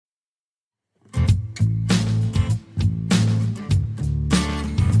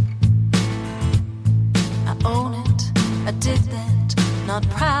Not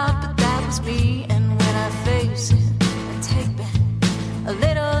proud, but that was me. And when I face it, I take back a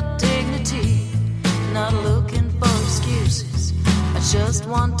little dignity. Not looking for excuses. I just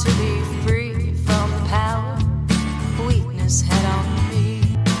want to be free from the power weakness had on me.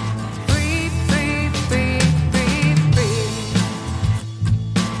 Free, free, free, free, free.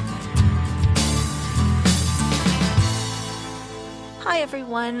 Hi,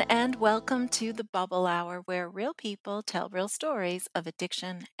 everyone, and welcome to the Bubble Hour, where real people tell real stories of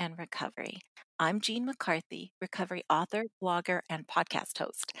addiction and recovery. I'm Jean McCarthy, recovery author, blogger, and podcast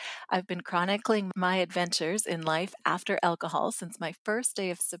host. I've been chronicling my adventures in life after alcohol since my first day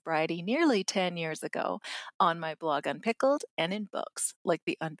of sobriety nearly 10 years ago on my blog Unpickled and in books like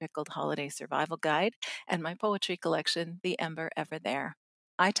the Unpickled Holiday Survival Guide and my poetry collection, The Ember Ever There.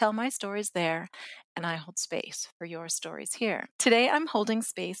 I tell my stories there, and I hold space for your stories here. Today, I'm holding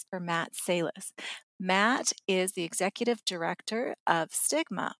space for Matt Salis. Matt is the executive director of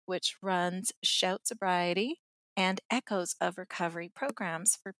Stigma, which runs Shout Sobriety and Echoes of Recovery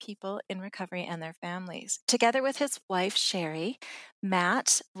programs for people in recovery and their families. Together with his wife, Sherry,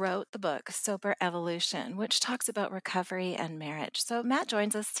 Matt wrote the book Sober Evolution, which talks about recovery and marriage. So Matt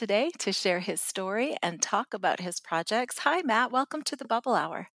joins us today to share his story and talk about his projects. Hi, Matt. Welcome to the Bubble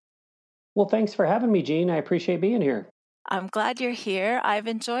Hour. Well, thanks for having me, Jean. I appreciate being here. I'm glad you're here. I've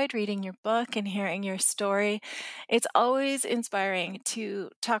enjoyed reading your book and hearing your story. It's always inspiring to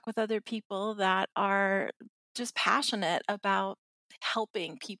talk with other people that are just passionate about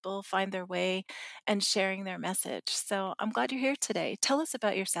helping people find their way and sharing their message. So I'm glad you're here today. Tell us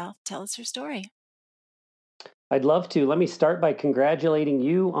about yourself. Tell us your story. I'd love to. Let me start by congratulating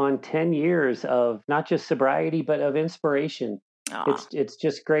you on 10 years of not just sobriety, but of inspiration. Aw. It's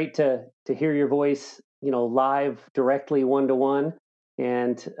just great to hear your voice, live directly one-to-one.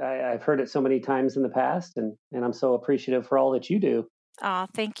 And I've heard it so many times in the past, and I'm so appreciative for all that you do. Oh,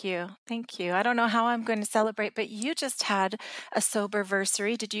 thank you. Thank you. I don't know how I'm going to celebrate, but you just had a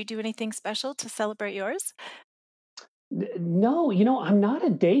soberversary. Did you do anything special to celebrate yours? No, I'm not a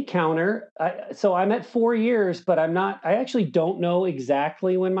day counter. So I'm at 4 years, but I'm not. I actually don't know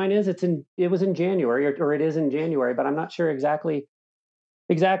exactly when mine is. It was in January, or it is in January, but I'm not sure exactly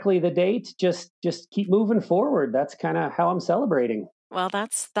the date. Just keep moving forward. That's kind of how I'm celebrating. Well,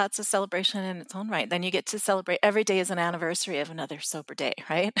 that's a celebration in its own right. Then you get to celebrate every day as an anniversary of another sober day,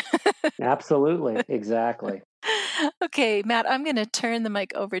 right? Absolutely, exactly. Okay, Matt, I'm going to turn the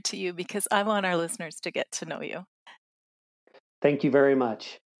mic over to you because I want our listeners to get to know you. Thank you very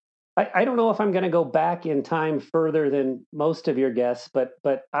much. I don't know if I'm going to go back in time further than most of your guests, but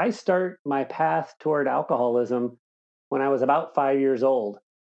I start my path toward alcoholism when I was about 5 years old.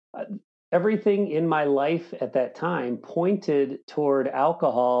 Uh, Everything in my life at that time pointed toward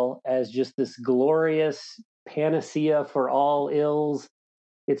alcohol as just this glorious panacea for all ills.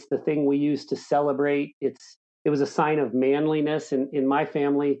 It's the thing we used to celebrate. It was a sign of manliness. And in my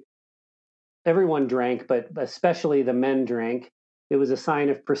family, everyone drank, but especially the men drank. It was a sign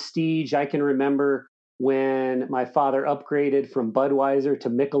of prestige. I can remember when my father upgraded from Budweiser to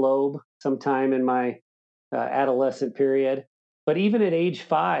Michelob sometime in my adolescent period. But even at age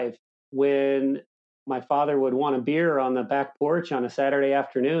 5, when my father would want a beer on the back porch on a Saturday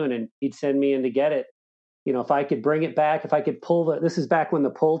afternoon and he'd send me in to get it, if I could bring it back, if I could this is back when the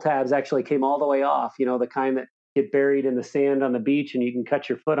pull tabs actually came all the way off, the kind that get buried in the sand on the beach and you can cut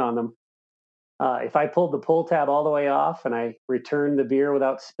your foot on them. If I pulled the pull tab all the way off and I returned the beer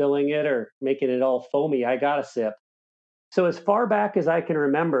without spilling it or making it all foamy, I got a sip. So as far back as I can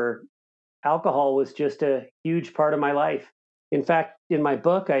remember, alcohol was just a huge part of my life. In fact, in my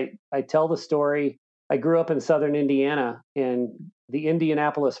book, I tell the story. I grew up in southern Indiana, and the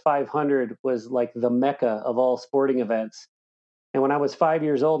Indianapolis 500 was like the mecca of all sporting events. And when I was 5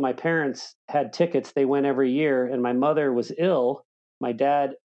 years old, my parents had tickets. They went every year, and my mother was ill. My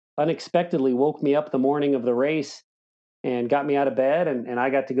dad unexpectedly woke me up the morning of the race and got me out of bed, and I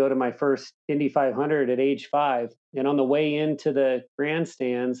got to go to my first Indy 500 at age 5. And on the way into the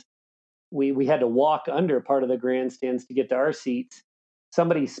grandstands, we had to walk under part of the grandstands to get to our seats.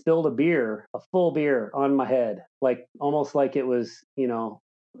 Somebody spilled a full beer on my head, like almost like it was,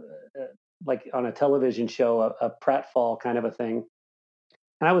 like on a television show, a pratfall kind of a thing.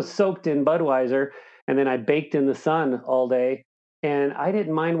 And I was soaked in Budweiser, and then I baked in the sun all day. And I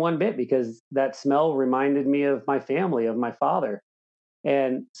didn't mind one bit because that smell reminded me of my family, of my father.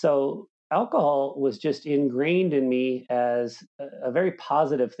 And so alcohol was just ingrained in me as a very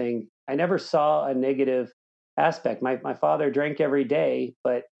positive thing. I never saw a negative aspect. My father drank every day,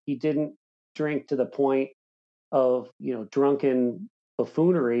 but he didn't drink to the point of, drunken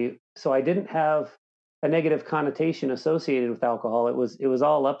buffoonery. So I didn't have a negative connotation associated with alcohol. It was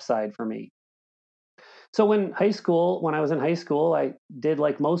all upside for me. So when I was in high school, I did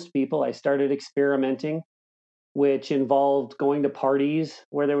like most people. I started experimenting, which involved going to parties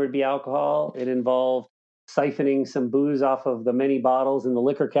where there would be alcohol. It involved siphoning some booze off of the many bottles in the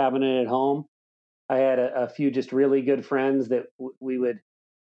liquor cabinet at home. I had a few just really good friends that we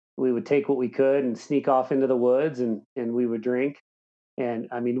would take what we could and sneak off into the woods, and we would drink. And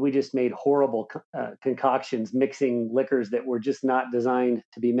I mean, we just made horrible concoctions, mixing liquors that were just not designed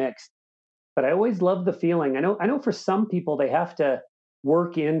to be mixed. But I always loved the feeling. I know for some people they have to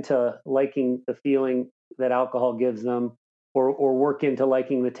work into liking the feeling that alcohol gives them, or work into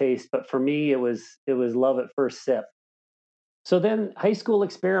liking the taste. But for me, it was love at first sip. So then high school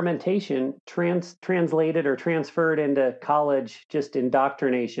experimentation translated or transferred into college, just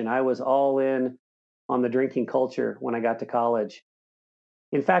indoctrination. I was all in on the drinking culture when I got to college.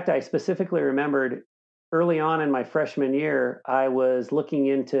 In fact, I specifically remembered early on in my freshman year, I was looking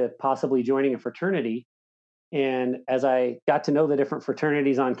into possibly joining a fraternity. And as I got to know the different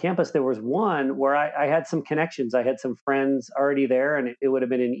fraternities on campus, there was one where I had some connections. I had some friends already there, and it would have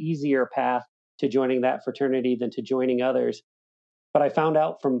been an easier path to joining that fraternity than to joining others. But I found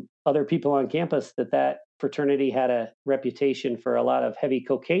out from other people on campus that that fraternity had a reputation for a lot of heavy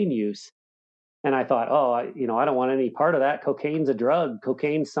cocaine use. And I thought, oh, I don't want any part of that. Cocaine's a drug.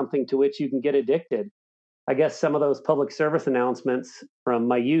 Cocaine's something to which you can get addicted. I guess some of those public service announcements from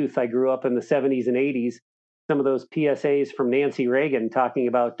my youth, I grew up in the 70s and 80s, some of those PSAs from Nancy Reagan talking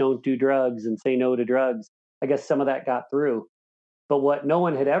about don't do drugs and say no to drugs. I guess some of that got through. But what no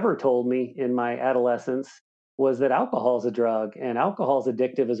one had ever told me in my adolescence was that alcohol is a drug and alcohol is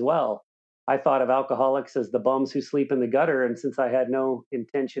addictive as well. I thought of alcoholics as the bums who sleep in the gutter. And since I had no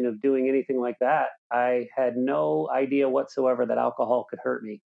intention of doing anything like that, I had no idea whatsoever that alcohol could hurt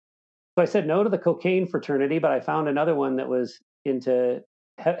me. So I said no to the cocaine fraternity, but I found another one that was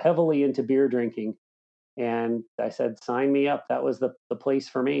heavily into beer drinking. And I said, sign me up. That was the place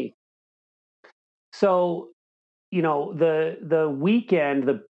for me. So, the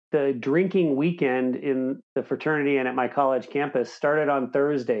weekend, the drinking weekend in the fraternity and at my college campus started on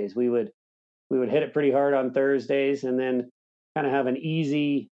Thursdays. We would hit it pretty hard on Thursdays, and then kind of have an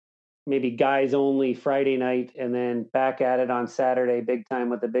easy, maybe guys only Friday night, and then back at it on Saturday, big time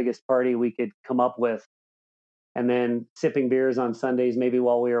with the biggest party we could come up with, and then sipping beers on Sundays, maybe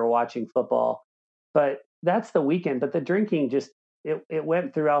while we were watching football. But that's the weekend. But the drinking just it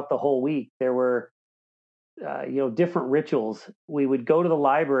went throughout the whole week. There were different rituals. We would go to the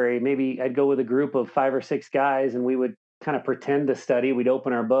library. Maybe I'd go with a group of 5 or 6 guys, and we would kind of pretend to study. We'd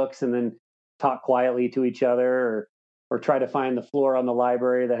open our books and then talk quietly to each other, or try to find the floor on the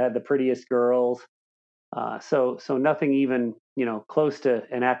library that had the prettiest girls. So nothing even close to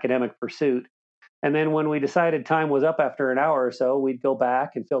an academic pursuit. And then when we decided time was up after an hour or so, we'd go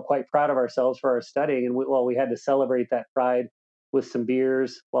back and feel quite proud of ourselves for our studying. And we had to celebrate that pride with some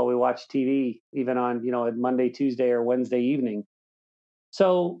beers while we watched TV, even on a Monday, Tuesday, or Wednesday evening.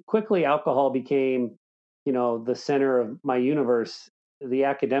 So quickly, alcohol became the center of my universe. The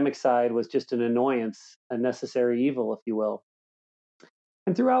academic side was just an annoyance, a necessary evil, if you will.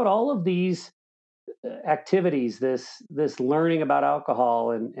 And throughout all of these activities, this learning about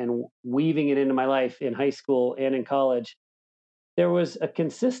alcohol and weaving it into my life in high school and in college, there was a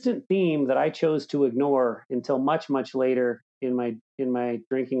consistent theme that I chose to ignore until much, much later in my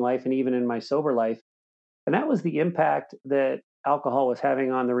drinking life and even in my sober life. And that was the impact that alcohol was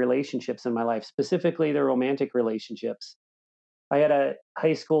having on the relationships in my life, specifically the romantic relationships. I had a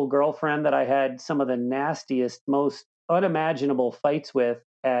high school girlfriend that I had some of the nastiest, most unimaginable fights with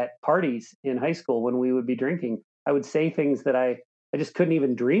at parties in high school when we would be drinking. I would say things that I just couldn't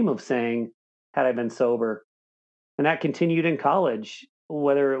even dream of saying had I been sober. And that continued in college,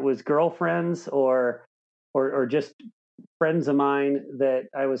 whether it was girlfriends or just friends of mine that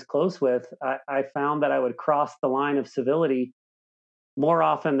I was close with. I found that I would cross the line of civility more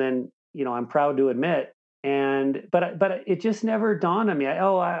often than I'm proud to admit. And but it just never dawned on me.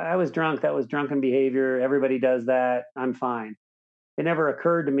 I was drunk. That was drunken behavior. Everybody does that. I'm fine. It never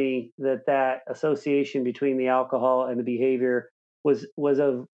occurred to me that association between the alcohol and the behavior was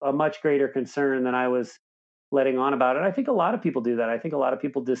of a much greater concern than I was letting on about it. I think a lot of people do that. I think a lot of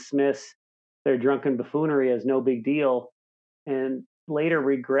people dismiss their drunken buffoonery as no big deal, and later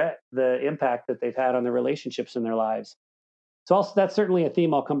regret the impact that they've had on the relationships in their lives. So also, that's certainly a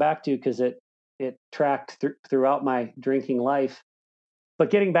theme I'll come back to because it tracked throughout my drinking life. But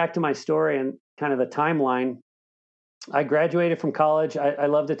getting back to my story and kind of the timeline, I graduated from college. I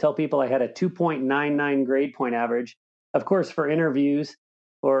love to tell people I had a 2.99 grade point average. Of course, for interviews,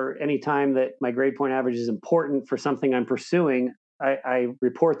 or any time that my grade point average is important for something I'm pursuing, I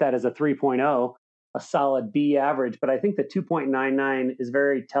report that as a 3.0, a solid B average. But I think the 2.99 is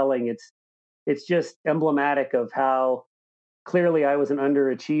very telling. It's just emblematic of how clearly I was an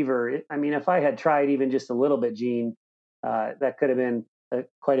underachiever. I mean, if I had tried even just a little bit, Gene, that could have been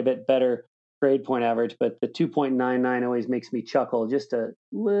quite a bit better grade point average. But the 2.99 always makes me chuckle, just a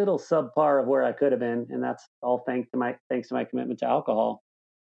little subpar of where I could have been, and that's all thanks to my commitment to alcohol.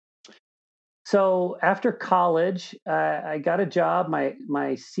 So after college, I got a job.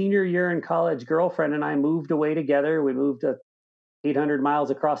 My senior year in college, girlfriend and I moved away together. We moved 800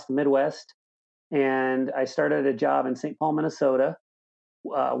 miles across the Midwest, and I started a job in St. Paul, Minnesota.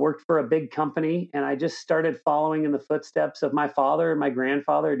 Worked for a big company, and I just started following in the footsteps of my father and my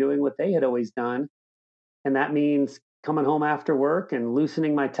grandfather, doing what they had always done, and that means coming home after work and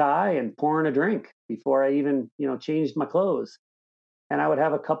loosening my tie and pouring a drink before I even changed my clothes. And I would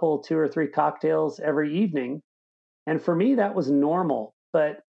have a couple, two or three cocktails every evening. And for me, that was normal.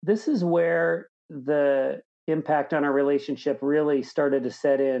 But this is where the impact on our relationship really started to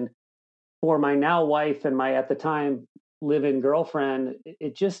set in for my now wife and my at the time live-in girlfriend.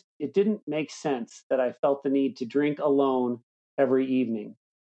 It didn't make sense that I felt the need to drink alone every evening.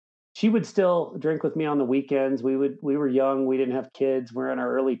 She would still drink with me on the weekends. We were young, we didn't have kids, we're in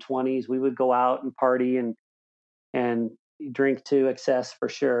our early 20s. We would go out and party and drink to excess for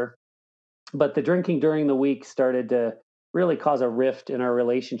sure. But the drinking during the week started to really cause a rift in our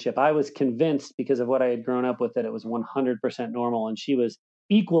relationship. I was convinced, because of what I had grown up with, that it was 100% normal. And she was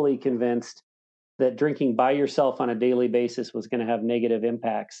equally convinced that drinking by yourself on a daily basis was going to have negative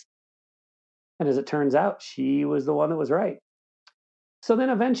impacts. And as it turns out, she was the one that was right. So then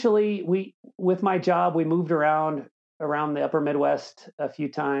eventually with my job, we moved around the upper Midwest a few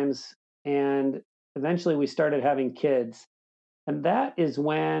times. And eventually we started having kids. And that is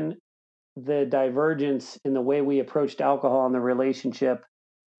when the divergence in the way we approached alcohol in the relationship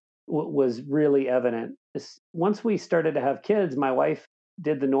was really evident. Once we started to have kids, my wife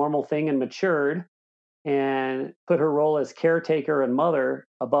did the normal thing and matured and put her role as caretaker and mother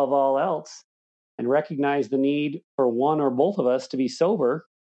above all else, and recognized the need for one or both of us to be sober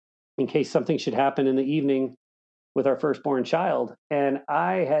in case something should happen in the evening with our firstborn child. And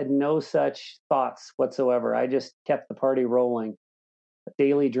I had no such thoughts whatsoever. I just kept the party rolling,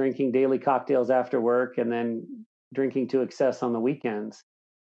 daily drinking, daily cocktails after work, and then drinking to excess on the weekends.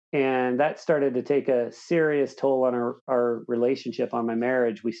 And that started to take a serious toll on our relationship, on my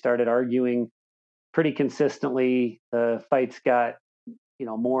marriage. We started arguing pretty consistently. The fights got,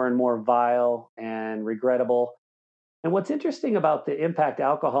 more and more vile and regrettable. And what's interesting about the impact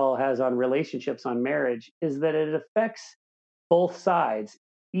alcohol has on relationships, on marriage, is that it affects both sides.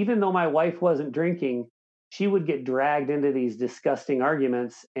 Even though my wife wasn't drinking, she would get dragged into these disgusting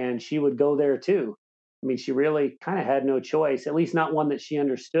arguments, and she would go there too. I mean, she really kind of had no choice, at least not one that she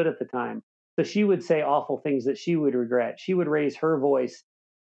understood at the time. So she would say awful things that she would regret. She would raise her voice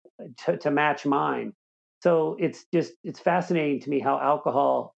to match mine. So it's fascinating to me how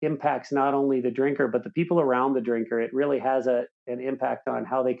alcohol impacts not only the drinker but the people around the drinker. It really has an impact on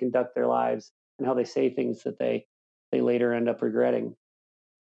how they conduct their lives and how they say things that they later end up regretting.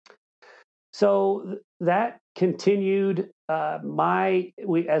 So that continued.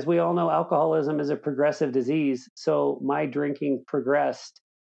 As we all know, alcoholism is a progressive disease. So my drinking progressed.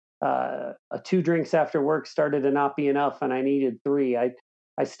 Two drinks after work started to not be enough, and I needed three.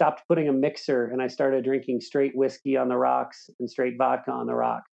 I stopped putting a mixer, and I started drinking straight whiskey on the rocks and straight vodka on the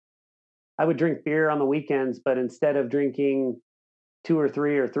rock. I would drink beer on the weekends, but instead of drinking two or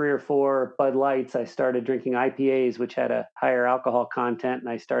three or four Bud Lights, I started drinking IPAs, which had a higher alcohol content, and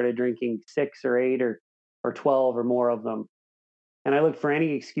I started drinking 6 or 8 or 12 or more of them. And I looked for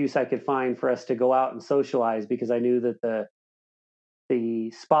any excuse I could find for us to go out and socialize, because I knew that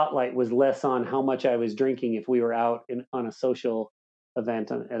the spotlight was less on how much I was drinking if we were out on a social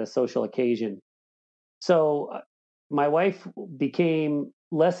event, at a social occasion. So my wife became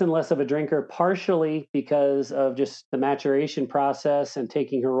less and less of a drinker, partially because of just the maturation process and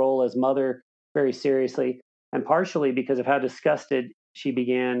taking her role as mother very seriously, and partially because of how disgusted she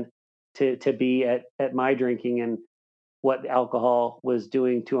began to be at my drinking and what alcohol was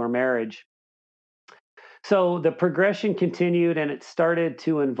doing to our marriage. So the progression continued, and it started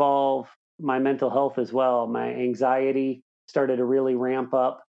to involve my mental health as well. My anxiety started to really ramp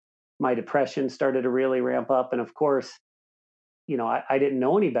up. My depression started to really ramp up. And of course, I didn't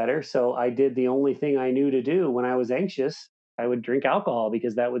know any better. So I did the only thing I knew to do when I was anxious. I would drink alcohol,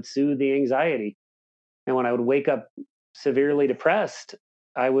 because that would soothe the anxiety. And when I would wake up severely depressed,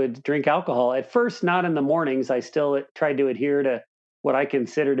 I would drink alcohol. At first, not in the mornings. I still tried to adhere to what I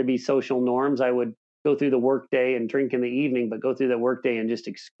consider to be social norms. I would go through the workday and drink in the evening, but go through the workday in just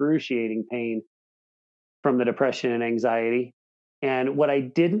excruciating pain from the depression and anxiety. And what I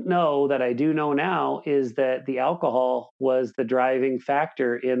didn't know that I do know now is that the alcohol was the driving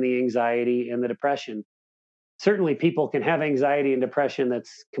factor in the anxiety and the depression. Certainly, people can have anxiety and depression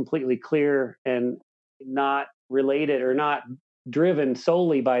that's completely clear and not related or not driven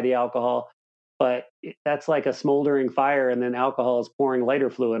solely by the alcohol, but that's like a smoldering fire, and then alcohol is pouring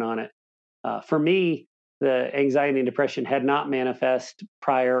lighter fluid on it. For me, the anxiety and depression had not manifest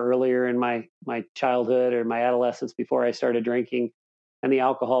earlier in my childhood or my adolescence before I started drinking, and the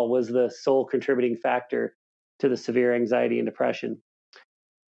alcohol was the sole contributing factor to the severe anxiety and depression.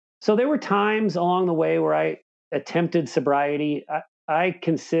 So there were times along the way where I attempted sobriety. I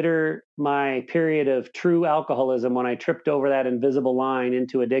consider my period of true alcoholism, when I tripped over that invisible line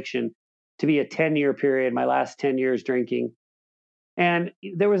into addiction, to be a 10-year period, my last 10 years drinking. And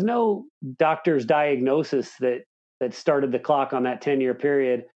there was no doctor's diagnosis that started the clock on that 10-year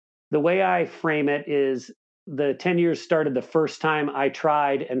period. The way I frame it is the 10 years started the first time I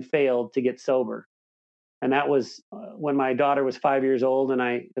tried and failed to get sober. And that was when my daughter was 5 years old, and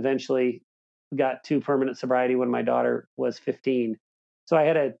I eventually got to permanent sobriety when my daughter was 15. So I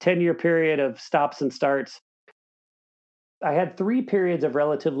had a 10-year period of stops and starts. I had 3 periods of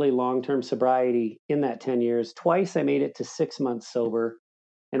relatively long-term sobriety in that 10 years. Twice I made it to 6 months sober,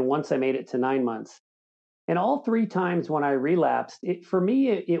 and once I made it to 9 months. And all three times when I relapsed, for me,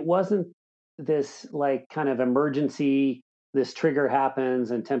 it wasn't this like kind of emergency, this trigger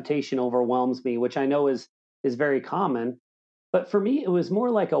happens and temptation overwhelms me, which I know is very common. But for me, it was more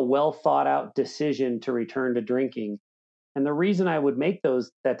like a well thought out decision to return to drinking. And the reason I would make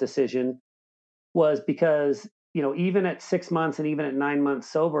that decision was because, even at 6 months and even at 9 months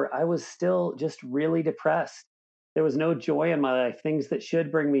sober, I was still just really depressed. There was no joy in my life, things that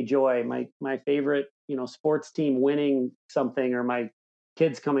should bring me joy. My favorite, sports team winning something, or my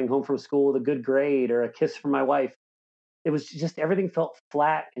kids coming home from school with a good grade, or a kiss from my wife. It was just everything felt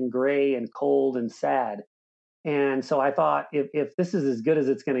flat and gray and cold and sad. And so I thought, if this is as good as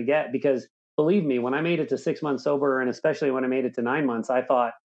it's going to get, because believe me, when I made it to 6 months sober, and especially when I made it to 9 months, I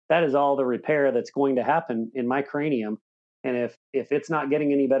thought that is all the repair that's going to happen in my cranium. And if it's not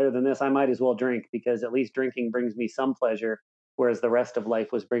getting any better than this, I might as well drink, because at least drinking brings me some pleasure, whereas the rest of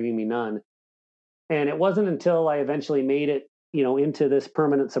life was bringing me none. And it wasn't until I eventually made it, into this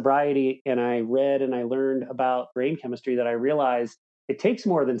permanent sobriety, and I read and I learned about brain chemistry, that I realized it takes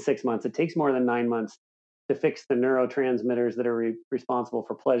more than 6 months. It takes more than 9 months to fix the neurotransmitters that are responsible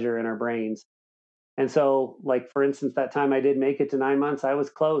for pleasure in our brains. And so, like, for instance, that time I did make it to 9 months, I was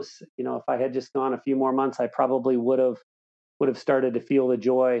close. If I had just gone a few more months, I probably would have started to feel the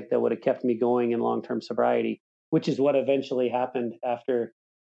joy that would have kept me going in long-term sobriety, which is what eventually happened after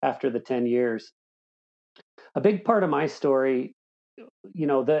the 10 years. A big part of my story,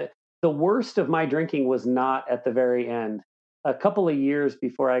 the worst of my drinking was not at the very end. A couple of years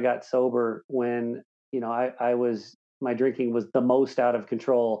before I got sober, when I was my drinking was the most out of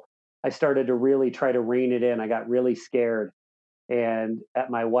control, I started to really try to rein it in. I got really scared, and at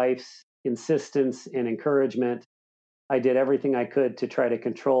my wife's insistence and encouragement, I did everything I could to try to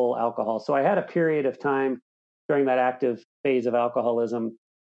control alcohol. So I had a period of time during that active phase of alcoholism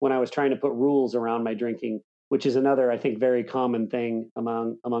when I was trying to put rules around my drinking, which is another, I think, very common thing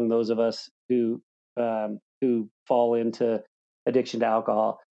among those of us who fall into addiction to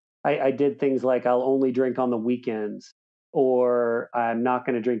alcohol. I did things like, I'll only drink on the weekends, or I'm not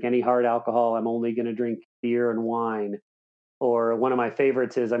going to drink any hard alcohol. I'm only going to drink beer and wine. Or one of my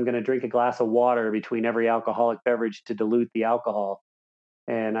favorites is, I'm going to drink a glass of water between every alcoholic beverage to dilute the alcohol.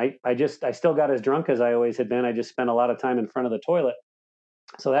 And I still got as drunk as I always had been. I just spent a lot of time in front of the toilet.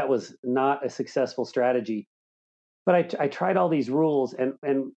 So that was not a successful strategy. But I tried all these rules,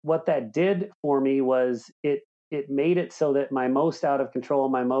 and what that did for me was it made it so that my most out of control,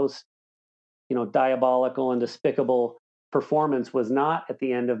 my most diabolical and despicable performance was not at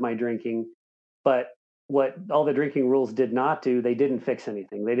the end of my drinking, but what all the drinking rules did not do, they didn't fix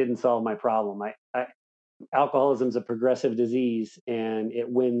anything. They didn't solve my problem. Alcoholism is a progressive disease, and it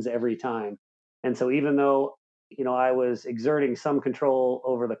wins every time. And so even though, I was exerting some control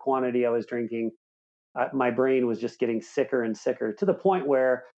over the quantity I was drinking, my brain was just getting sicker and sicker, to the point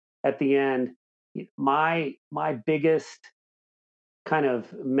where at the end, my biggest kind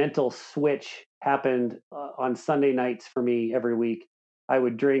of mental switch happened on Sunday nights for me every week. I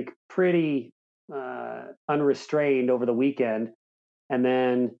would drink pretty unrestrained over the weekend, and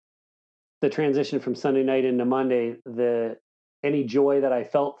then the transition from Sunday night into Monday, the any joy that I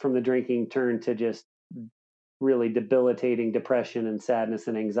felt from the drinking turned to just really debilitating depression and sadness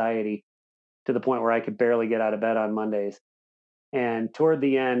and anxiety to the point where I could barely get out of bed on Mondays. And toward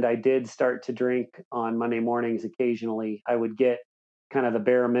the end, I did start to drink on Monday mornings occasionally. I would get kind of the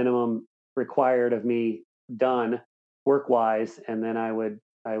bare minimum required of me done work wise, and then I would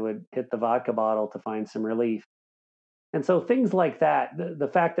hit the vodka bottle to find some relief. And so things like that, the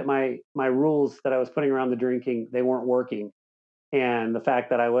fact that my rules that I was putting around the drinking, they weren't working, and the fact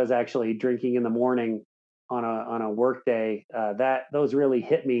that I was actually drinking in the morning on a work day, that those really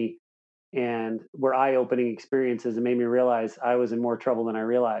hit me and were eye-opening experiences and made me realize I was in more trouble than I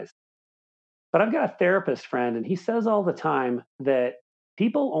realized. But I've got a therapist friend, and he says all the time that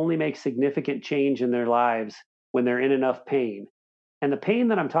people only make significant change in their lives when they're in enough pain. And the pain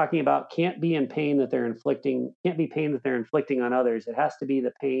that I'm talking about can't be pain that they're inflicting on others. It has to be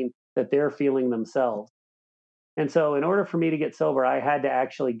the pain that they're feeling themselves. And so in order for me to get sober, I had to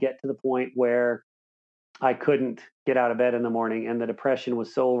actually get to the point where I couldn't get out of bed in the morning, and the depression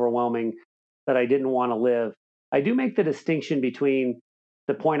was so overwhelming that I didn't want to live. I do make the distinction between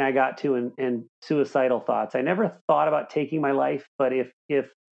the point I got to and suicidal thoughts. I never thought about taking my life, but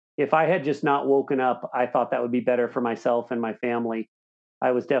if I had just not woken up, I thought that would be better for myself and my family.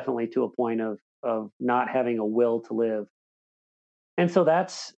 I was definitely to a point of not having a will to live. And so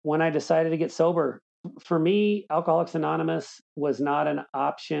that's when I decided to get sober. For me, Alcoholics Anonymous was not an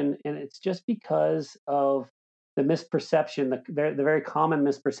option, and it's just because of the misperception, the very common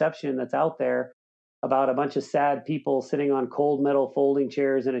misperception that's out there about a bunch of sad people sitting on cold metal folding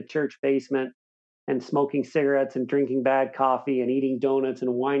chairs in a church basement and smoking cigarettes and drinking bad coffee and eating donuts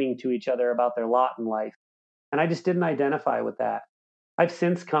and whining to each other about their lot in life. And I just didn't identify with that. I've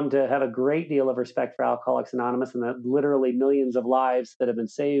since come to have a great deal of respect for Alcoholics Anonymous and the literally millions of lives that have been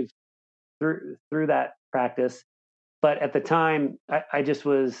saved through that practice. But at the time, I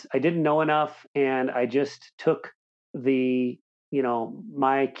didn't know enough, and I just took the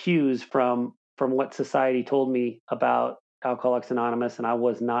my cues from what society told me about Alcoholics Anonymous, and I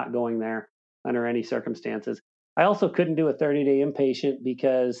was not going there under any circumstances. I also couldn't do a 30-day inpatient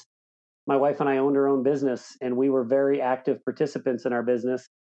because my wife and I owned our own business, and we were very active participants in our business.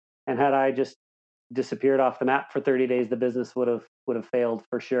 And had I just disappeared off the map for 30 days, the business would have failed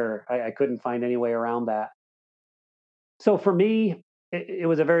for sure. I couldn't find any way around that. So for me, it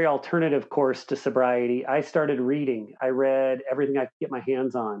was a very alternative course to sobriety. I started reading. I read everything I could get my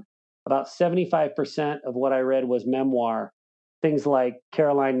hands on. About 75% of what I read was memoir. Things like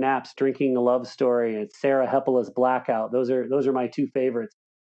Caroline Knapp's Drinking a Love Story and Sarah Hepela's Blackout. Those are my two favorites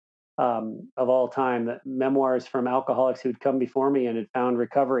of all time. The memoirs from alcoholics who'd come before me and had found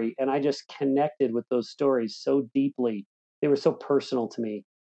recovery. And I just connected with those stories so deeply. They were so personal to me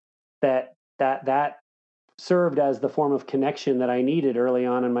that served as the form of connection that I needed early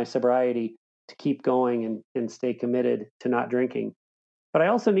on in my sobriety to keep going and stay committed to not drinking. But I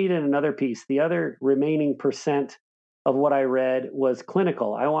also needed another piece. The other remaining percent of what I read was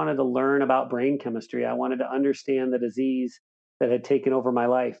clinical. I wanted to learn about brain chemistry. I wanted to understand the disease that had taken over my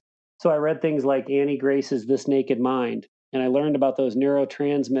life. So I read things like Annie Grace's This Naked Mind, and I learned about those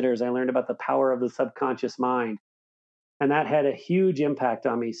neurotransmitters. I learned about the power of the subconscious mind. And that had a huge impact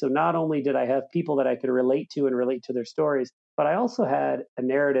on me. So not only did I have people that I could relate to and relate to their stories, but I also had a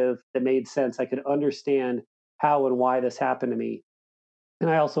narrative that made sense. I could understand how and why this happened to me.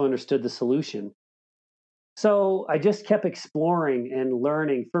 And I also understood the solution. So I just kept exploring and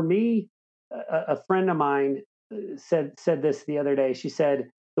learning. For me, a friend of mine said this the other day. She said,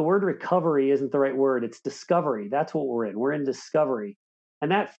 the word recovery isn't the right word. It's discovery. That's what we're in. We're in discovery.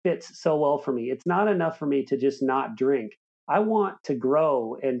 And that fits so well for me. It's not enough for me to just not drink. I want to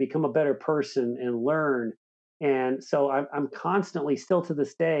grow and become a better person and learn. And so I'm constantly, still to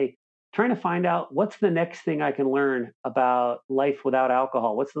this day, trying to find out what's the next thing I can learn about life without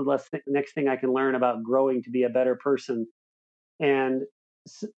alcohol. What's the next thing I can learn about growing to be a better person. And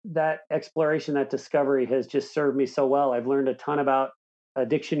that exploration, that discovery has just served me so well. I've learned a ton about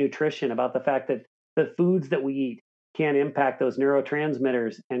addiction nutrition, about the fact that the foods that we eat can impact those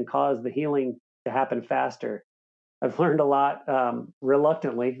neurotransmitters and cause the healing to happen faster. I've learned a lot,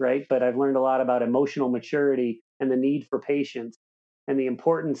 reluctantly, right? But I've learned a lot about emotional maturity and the need for patience and the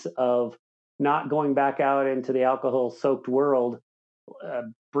importance of not going back out into the alcohol soaked world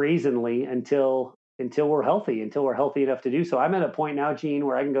brazenly until we're healthy enough to do so. I'm at a point now, Gene,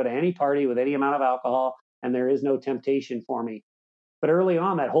 where I can go to any party with any amount of alcohol and there is no temptation for me. But early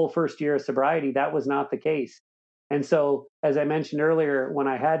on, that whole first year of sobriety, that was not the case. And so, as I mentioned earlier, when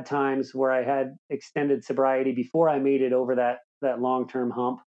I had times where I had extended sobriety before I made it over that long-term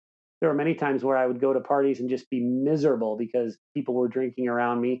hump, there were many times where I would go to parties and just be miserable because people were drinking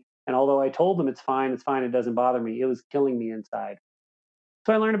around me. And although I told them it's fine, it doesn't bother me, it was killing me inside.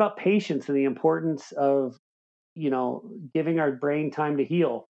 So I learned about patience and the importance of, giving our brain time to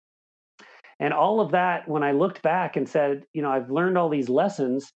heal. And all of that, when I looked back and said, I've learned all these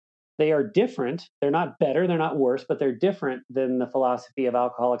lessons, they are different. They're not better, they're not worse, but they're different than the philosophy of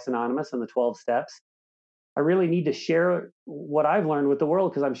Alcoholics Anonymous and the 12 steps. I really need to share what I've learned with the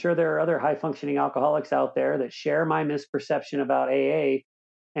world, because I'm sure there are other high functioning alcoholics out there that share my misperception about AA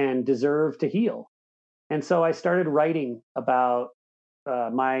and deserve to heal. And so I started writing about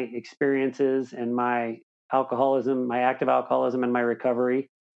my experiences and my alcoholism, my active alcoholism, and my recovery.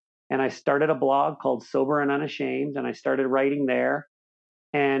 And I started a blog called Sober and Unashamed, and I started writing there.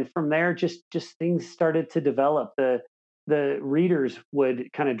 And from there, just things started to develop. The readers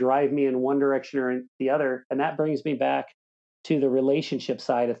would kind of drive me in one direction or the other, and that brings me back to the relationship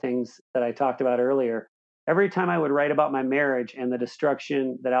side of things that I talked about earlier. Every time I would write about my marriage and the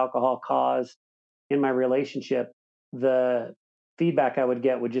destruction that alcohol caused in my relationship, the feedback I would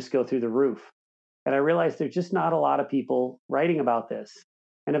get would just go through the roof. And I realized there's just not a lot of people writing about this.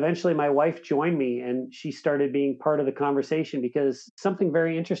 And eventually my wife joined me and she started being part of the conversation, because something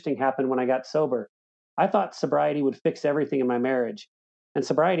very interesting happened when I got sober. I thought sobriety would fix everything in my marriage, and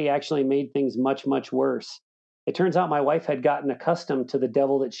sobriety actually made things much, much worse. It turns out my wife had gotten accustomed to the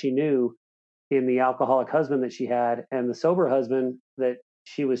devil that she knew in the alcoholic husband that she had, and the sober husband that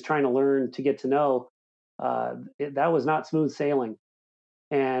she was trying to learn to get to know. That was not smooth sailing.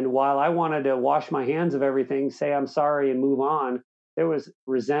 And while I wanted to wash my hands of everything, say I'm sorry, and move on, there was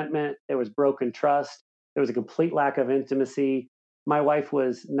resentment, there was broken trust, there was a complete lack of intimacy. My wife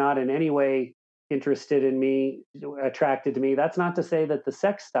was not in any way interested in me, attracted to me. That's not to say that the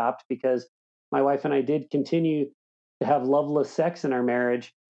sex stopped, because my wife and I did continue to have loveless sex in our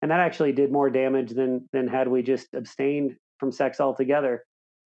marriage. And that actually did more damage than had we just abstained from sex altogether.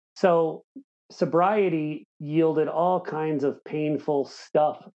 So sobriety yielded all kinds of painful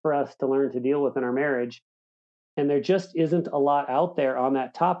stuff for us to learn to deal with in our marriage. And there just isn't a lot out there on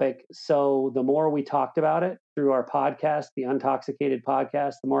that topic. So the more we talked about it through our podcast, the Untoxicated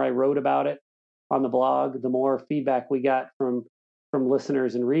podcast, the more I wrote about it on the blog, the more feedback we got from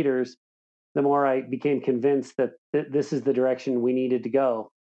listeners and readers, the more I became convinced that this is the direction we needed to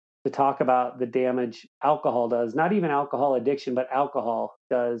go, to talk about the damage alcohol does, not even alcohol addiction, but alcohol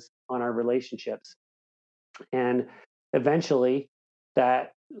does on our relationships. And eventually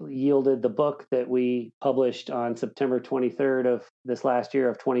that yielded the book that we published on September 23rd of this last year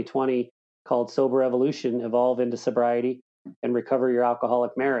of 2020, called Sober Evolution: Evolve into Sobriety and Recover Your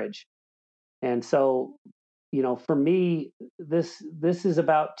Alcoholic Marriage. And so, for me, this is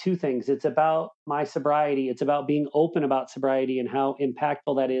about two things. It's about my sobriety. It's about being open about sobriety and how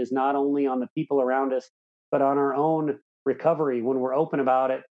impactful that is, not only on the people around us, but on our own recovery when we're open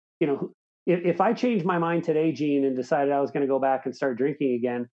about it. If I changed my mind today, Gene, and decided I was going to go back and start drinking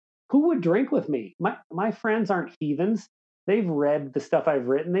again, who would drink with me? My friends aren't heathens. They've read the stuff I've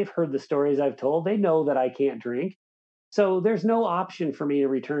written. They've heard the stories I've told. They know that I can't drink. So there's no option for me to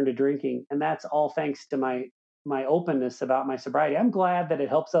return to drinking. And that's all thanks to my openness about my sobriety. I'm glad that it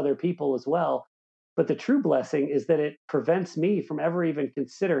helps other people as well. But the true blessing is that it prevents me from ever even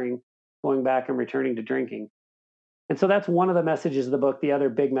considering going back and returning to drinking. And so that's one of the messages of the book. The other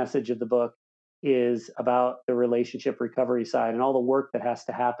big message of the book is about the relationship recovery side and all the work that has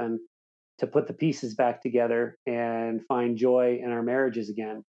to happen to put the pieces back together and find joy in our marriages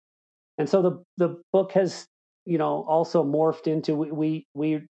again. And so the book has, also morphed into, we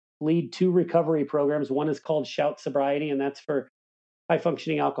lead two recovery programs. One is called Shout Sobriety, and that's for high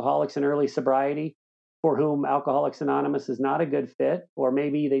functioning alcoholics in early sobriety for whom Alcoholics Anonymous is not a good fit, or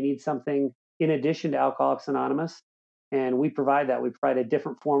maybe they need something in addition to Alcoholics Anonymous. And we provide that. We provide a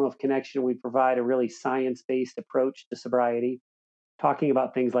different form of connection. We provide a really science-based approach to sobriety, talking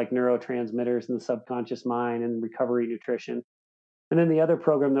about things like neurotransmitters and the subconscious mind and recovery nutrition. And then the other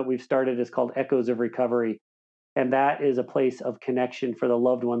program that we've started is called Echoes of Recovery. And that is a place of connection for the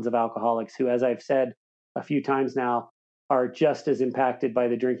loved ones of alcoholics who, as I've said a few times now, are just as impacted by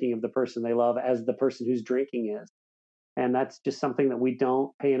the drinking of the person they love as the person who's drinking is. And that's just something that we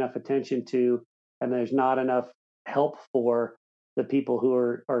don't pay enough attention to. And there's not enough help for the people who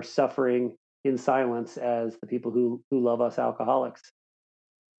are suffering in silence as the people who love us alcoholics.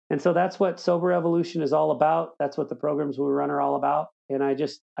 And so that's what Sober Evolution is all about. That's what the programs we run are all about. And I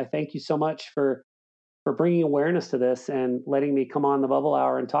thank you so much for bringing awareness to this and letting me come on the Bubble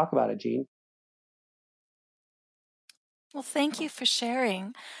Hour and talk about it, Gene. Well, thank you for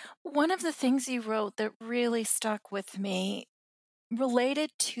sharing. One of the things you wrote that really stuck with me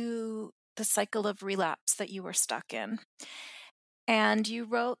related to the cycle of relapse that you were stuck in. And you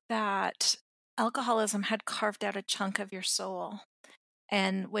wrote that alcoholism had carved out a chunk of your soul.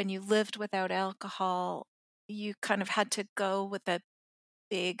 And when you lived without alcohol, you kind of had to go with a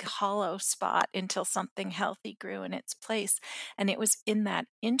big hollow spot until something healthy grew in its place. And it was in that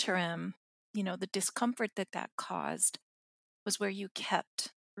interim, the discomfort that that caused was where you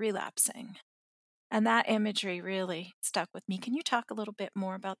kept relapsing. And that imagery really stuck with me. Can you talk a little bit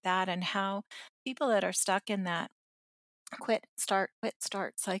more about that and how people that are stuck in that quit, start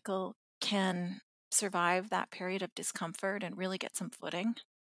cycle can survive that period of discomfort and really get some footing?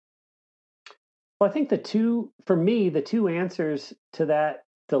 Well, I think for me, the two answers to that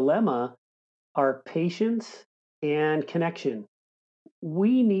dilemma are patience and connection.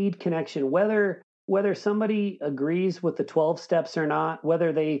 We need connection, whether somebody agrees with the 12 steps or not,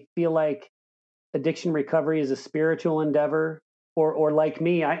 whether they feel like addiction recovery is a spiritual endeavor, or like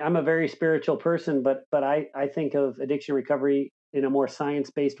me, I'm a very spiritual person, but I think of addiction recovery in a more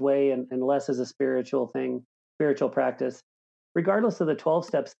science-based way, and less as a spiritual practice. Regardless of the 12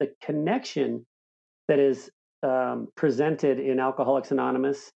 steps, the connection that is presented in Alcoholics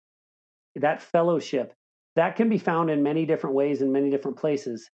Anonymous, that fellowship, that can be found in many different ways in many different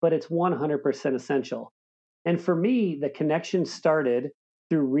places, but it's 100% essential. And for me, the connection started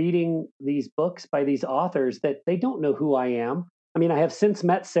through reading these books by these authors that they don't know who I am. I mean, I have since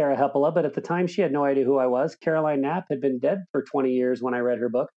met Sarah Hepola, but at the time she had no idea who I was. Caroline Knapp had been dead for 20 years when I read her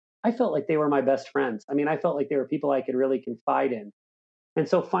book. I felt like they were my best friends. I mean, I felt like they were people I could really confide in. And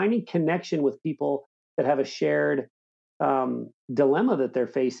so finding connection with people that have a shared dilemma that they're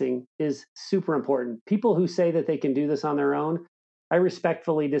facing is super important. People who say that they can do this on their own, I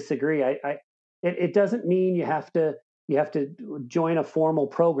respectfully disagree. It doesn't mean you have to join a formal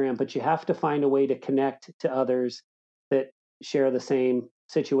program, but you have to find a way to connect to others that share the same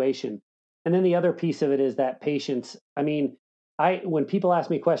situation. And then the other piece of it is that patience. I mean, I when people ask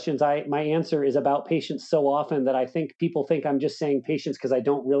me questions, I my answer is about patience so often that I think people think I'm just saying patience because I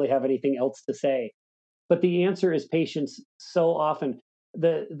don't really have anything else to say. But the answer is patience so often.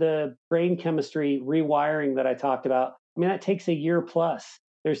 The brain chemistry rewiring that I talked about, I mean, that takes a year plus.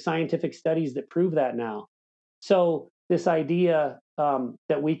 There's scientific studies that prove that now. So this idea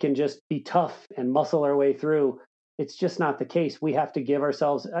that we can just be tough and muscle our way through, it's just not the case. We have to give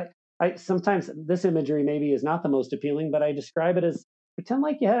ourselves. I sometimes this imagery maybe is not the most appealing, but I describe it as pretend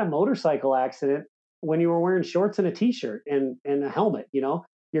like you had a motorcycle accident when you were wearing shorts and a t-shirt and a helmet.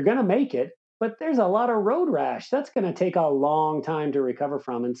 You're going to make it, but there's a lot of road rash that's going to take a long time to recover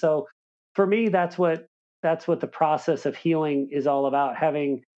from. And so for me, that's what the process of healing is all about,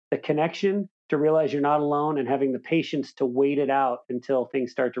 having the connection to realize you're not alone and having the patience to wait it out until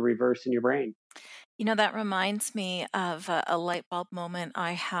things start to reverse in your brain. That reminds me of a light bulb moment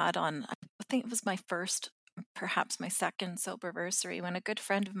I had on, I think it was my first, perhaps my second soberversary, when a good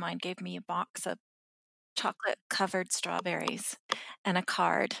friend of mine gave me a box of chocolate covered strawberries and a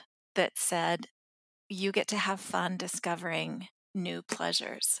card that said, "You get to have fun discovering new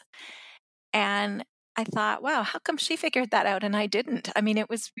pleasures." And I thought, wow, how come she figured that out and I didn't? I mean, it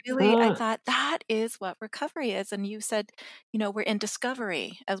was really, I Ah, thought that is what recovery is. And you said, we're in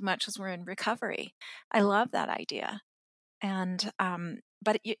discovery as much as we're in recovery. I love that idea.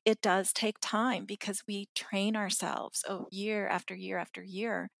 But it does take time because we train ourselves year after year after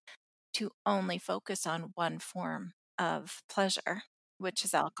year to only focus on one form of pleasure, which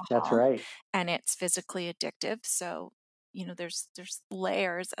is that's alcohol, right. and it's physically addictive. So, there's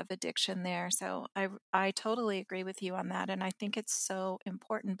layers of addiction there. So I totally agree with you on that, and I think it's so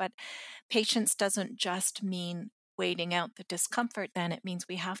important. But patience doesn't just mean waiting out the discomfort. Then it means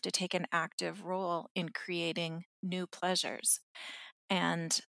we have to take an active role in creating new pleasures.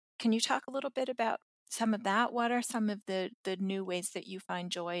 And can you talk a little bit about some of that? What are some of the new ways that you find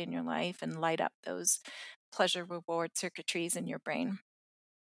joy in your life and light up those pleasure reward circuitries in your brain?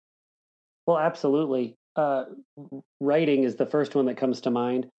 Well, absolutely. Writing is the first one that comes to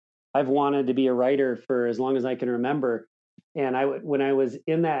mind. I've wanted to be a writer for as long as I can remember, and when I was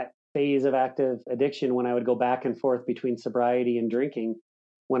in that phase of active addiction, when I would go back and forth between sobriety and drinking,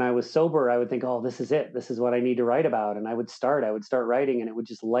 when I was sober, I would think, "Oh, this is it. This is what I need to write about," and I would start writing, and it would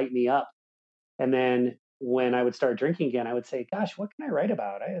just light me up. And then when I would start drinking again, I would say, "Gosh, what can I write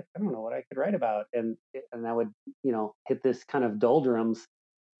about? I don't know what I could write about," and I would hit this kind of doldrums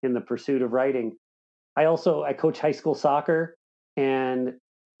in the pursuit of writing. I coach high school soccer, and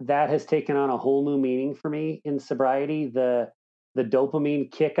that has taken on a whole new meaning for me in sobriety. The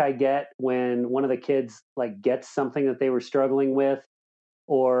dopamine kick I get when one of the kids like gets something that they were struggling with,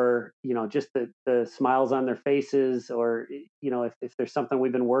 or just the smiles on their faces, or if there's something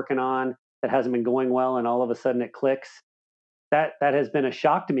we've been working on that hasn't been going well and all of a sudden it clicks. that has been a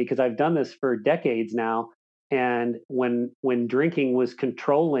shock to me because I've done this for decades now. And when drinking was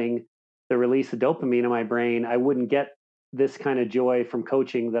controlling the release of dopamine in my brain, I wouldn't get this kind of joy from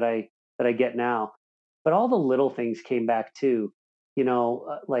coaching that I get now. But all the little things came back too.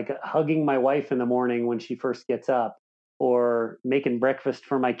 Like hugging my wife in the morning when she first gets up, or making breakfast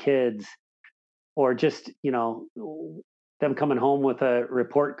for my kids, or just them coming home with a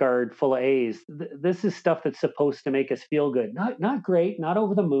report card full of A's. This is stuff that's supposed to make us feel good. Not great, not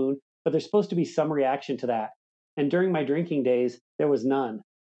over the moon, but there's supposed to be some reaction to that. And during my drinking days, there was none.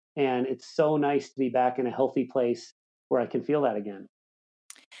 And it's so nice to be back in a healthy place where I can feel that again.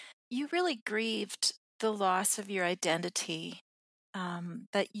 You really grieved the loss of your identity,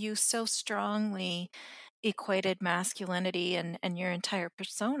 that you so strongly equated masculinity and your entire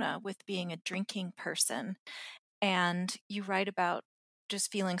persona with being a drinking person. And you write about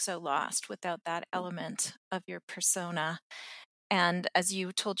just feeling so lost without that element of your persona. And as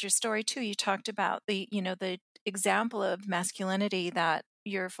you told your story too, you talked about the example of masculinity that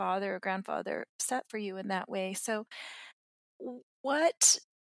your father or grandfather set for you in that way. So what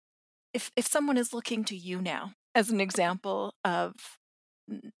if someone is looking to you now as an example of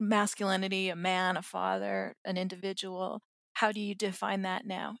masculinity, a man, a father, an individual, how do you define that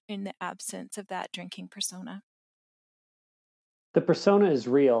now in the absence of that drinking persona? The persona is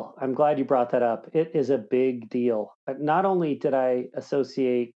real. I'm glad you brought that up. It is a big deal. Not only did I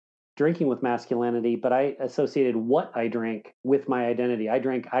associate drinking with masculinity, but I associated what I drank with my identity. I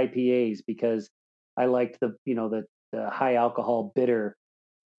drank IPAs because I liked the high alcohol bitter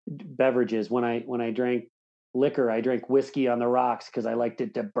beverages. When I drank liquor, I drank whiskey on the rocks because I liked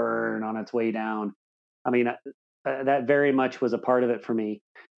it to burn on its way down. I mean, that very much was a part of it for me.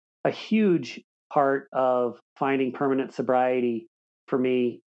 A huge part of finding permanent sobriety for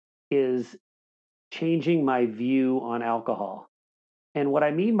me is changing my view on alcohol. And what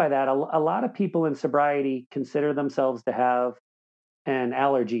I mean by that, a lot of people in sobriety consider themselves to have an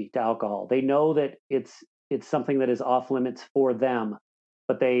allergy to alcohol. They know that it's something that is off limits for them,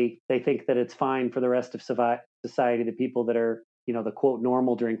 but they think that it's fine for the rest of society, the people that are, the quote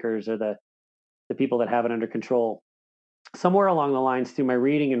normal drinkers, or the people that have it under control. Somewhere along the lines, through my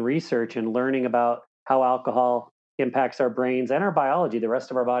reading and research and learning about how alcohol impacts our brains and our biology, the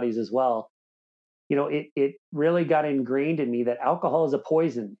rest of our bodies as well, it really got ingrained in me that alcohol is a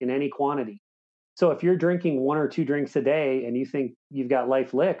poison in any quantity. So if you're drinking one or two drinks a day and you think you've got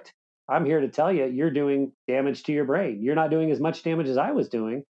life licked, I'm here to tell you, you're doing damage to your brain. You're not doing as much damage as I was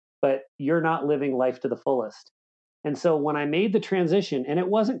doing, but you're not living life to the fullest. And so when I made the transition, and it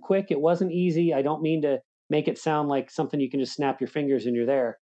wasn't quick, it wasn't easy. I don't mean to make it sound like something you can just snap your fingers and you're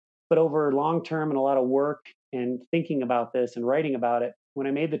there. But over long term and a lot of work and thinking about this and writing about it, when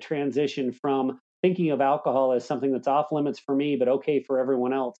I made the transition from thinking of alcohol as something that's off limits for me, but okay for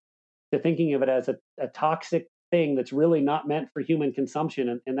everyone else, to thinking of it as a toxic thing that's really not meant for human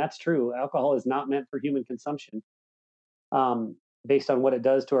consumption. And that's true. Alcohol is not meant for human consumption, um, based on what it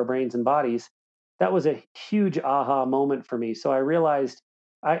does to our brains and bodies. That was a huge aha moment for me. So I realized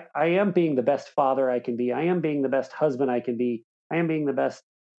I am being the best father I can be. I am being the best husband I can be. I am being the best,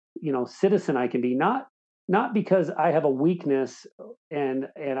 citizen I can be. Not because I have a weakness and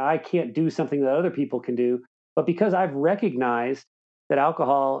I can't do something that other people can do, but because I've recognized that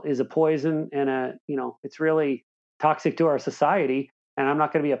alcohol is a poison and it's really toxic to our society, and I'm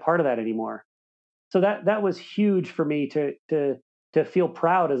not going to be a part of that anymore. So that was huge for me to feel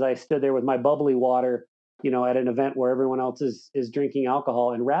proud as I stood there with my bubbly water, at an event where everyone else is drinking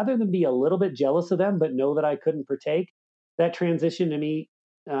alcohol, and rather than be a little bit jealous of them, but know that I couldn't partake, that transitioned to me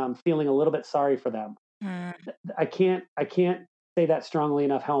feeling a little bit sorry for them. Mm. I can't say that strongly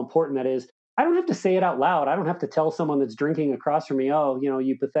enough how important that is. I don't have to say it out loud. I don't have to tell someone that's drinking across from me, oh,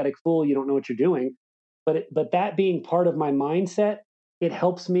 you pathetic fool, you don't know what you're doing. But that being part of my mindset, it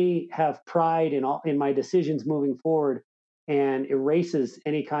helps me have pride in my decisions moving forward, and erases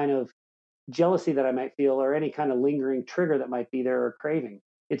any kind of jealousy that I might feel, or any kind of lingering trigger that might be there, or craving.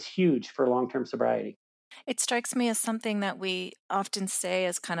 It's huge for long-term sobriety. It strikes me as something that we often say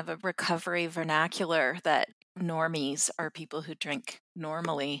as kind of a recovery vernacular, that normies are people who drink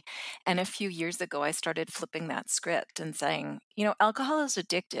normally. And a few years ago, I started flipping that script and saying, alcohol is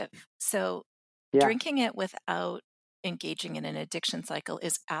addictive. So Yeah. drinking it without engaging in an addiction cycle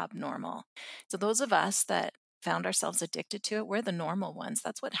is abnormal. So those of us that found ourselves addicted to it, we're the normal ones.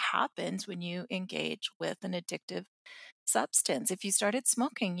 That's what happens when you engage with an addictive substance. If you started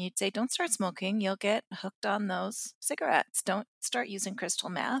smoking, you'd say, don't start smoking. You'll get hooked on those cigarettes. Don't start using crystal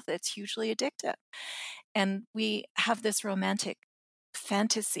meth. It's hugely addictive. And we have this romantic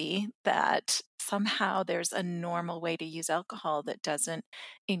fantasy that somehow there's a normal way to use alcohol that doesn't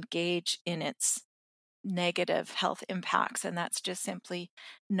engage in its negative health impacts, and that's just simply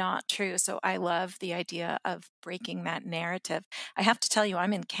not true. So I love the idea of breaking that narrative. I have to tell you,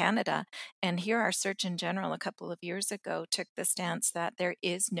 I'm in Canada, and here our Surgeon General a couple of years ago took the stance that there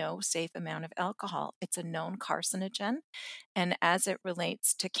is no safe amount of alcohol. It's a known carcinogen, and as it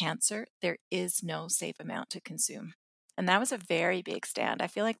relates to cancer, there is no safe amount to consume. And that was a very big stand. I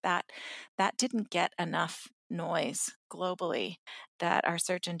feel like that didn't get enough noise globally, that our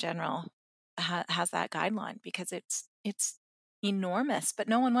Surgeon General has that guideline, because it's enormous, but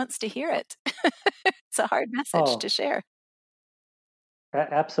no one wants to hear it. It's a hard message Oh, to share.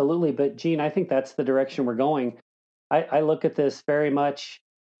 absolutely. But Gene, I think that's the direction we're going. I look at this very much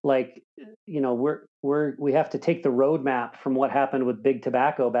like, we have to take the roadmap from what happened with big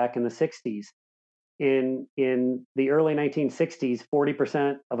tobacco back in the 60s. In the early 1960s,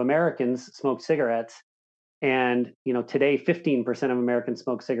 40% of Americans smoked cigarettes, and today 15% of Americans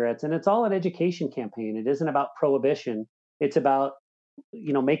smoke cigarettes. And it's all an education campaign. It isn't about prohibition. It's about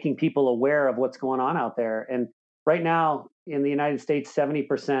making people aware of what's going on out there. And right now in the United States,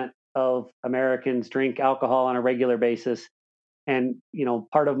 70% of Americans drink alcohol on a regular basis. And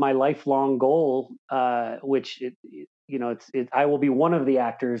part of my lifelong goal, which I will be one of the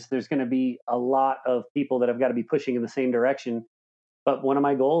actors. There's going to be a lot of people that have got to be pushing in the same direction, but one of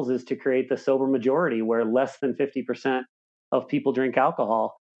my goals is to create the sober majority where less than 50% of people drink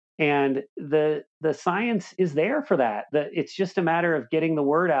alcohol. And the science is there for that. It's just a matter of getting the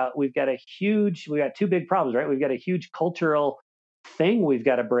word out. We got two big problems, right? We've got a huge cultural thing we've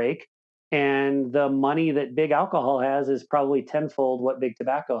got to break. And the money that big alcohol has is probably tenfold what big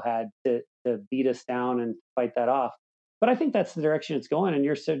tobacco had to beat us down and fight that off. But I think that's the direction it's going. And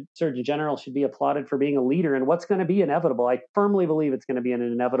your Surgeon General should be applauded for being a leader in what's going to be inevitable. I firmly believe it's going to be an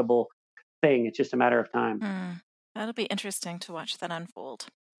inevitable thing. It's just a matter of time. That'll be interesting to watch that unfold.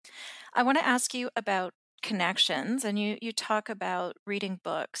 I want to ask you about connections, and you talk about reading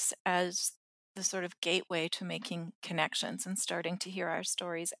books as the sort of gateway to making connections and starting to hear our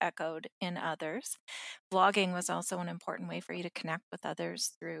stories echoed in others. Blogging was also an important way for you to connect with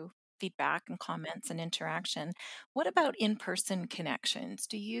others through feedback and comments and interaction. What about in-person connections?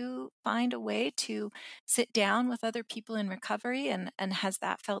 Do you find a way to sit down with other people in recovery, and has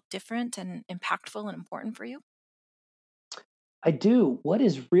that felt different and impactful and important for you? I do. What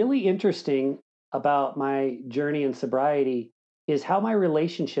is really interesting about my journey in sobriety is how my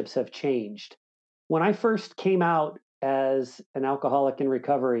relationships have changed. When I first came out as an alcoholic in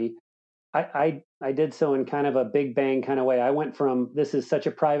recovery, I did so in kind of a big bang kind of way. I went from this is such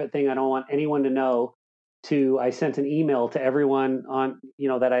a private thing I don't want anyone to know to I sent an email to everyone on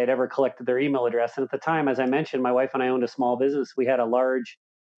that I had ever collected their email address. And at the time, as I mentioned, my wife and I owned a small business. We had a large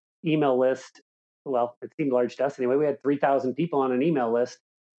email list. Well, it seemed large to us anyway. We had 3,000 people on an email list,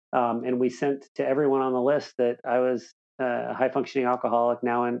 and we sent to everyone on the list that I was a high functioning alcoholic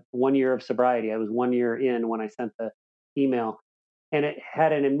now in 1 year of sobriety. I was 1 year in when I sent the email, and it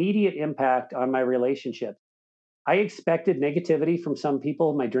had an immediate impact on my relationship. I expected negativity from some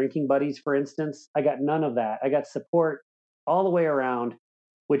people, my drinking buddies, for instance. I got none of that. I got support all the way around,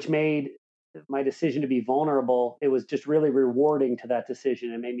 which made my decision to be vulnerable. It was just really rewarding to that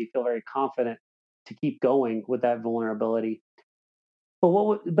decision. It made me feel very confident to keep going with that vulnerability.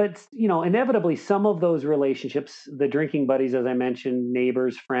 But inevitably, some of those relationships, the drinking buddies, as I mentioned,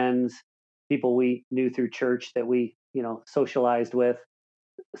 neighbors, friends, people we knew through church that we, socialized with,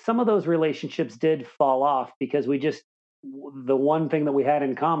 some of those relationships did fall off because the one thing that we had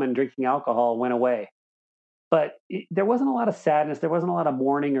in common, drinking alcohol, went away. But there wasn't a lot of sadness. There wasn't a lot of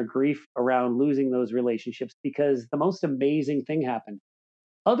mourning or grief around losing those relationships because the most amazing thing happened.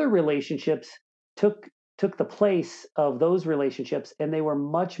 Other relationships took took the place of those relationships, and they were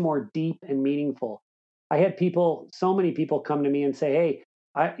much more deep and meaningful. I had so many people come to me and say, "Hey,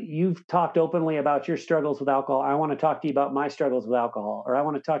 you've talked openly about your struggles with alcohol. I want to talk to you about my struggles with alcohol, or I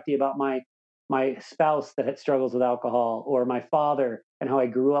want to talk to you about my spouse that had struggles with alcohol, or my father and how I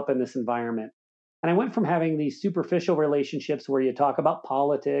grew up in this environment." And I went from having these superficial relationships where you talk about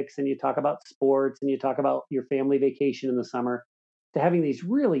politics and you talk about sports and you talk about your family vacation in the summer to having these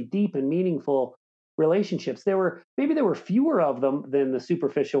really deep and meaningful relationships. There were fewer of them than the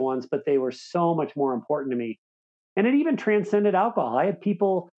superficial ones, but they were so much more important to me. And it even transcended alcohol. I had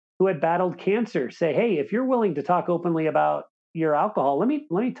people who had battled cancer say, "Hey, if you're willing to talk openly about your alcohol, let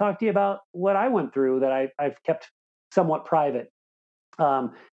me talk to you about what I went through that I've kept somewhat private."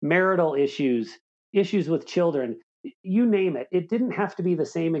 Marital issues, issues with children, you name it. It didn't have to be the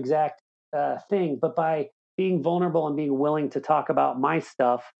same exact thing, but by being vulnerable and being willing to talk about my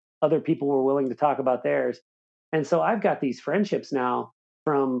stuff, other people were willing to talk about theirs. And so I've got these friendships now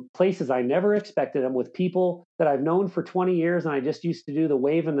from places I never expected them, with people that I've known for 20 years and I just used to do the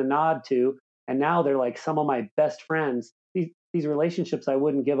wave and the nod to. And now they're like some of my best friends. These relationships I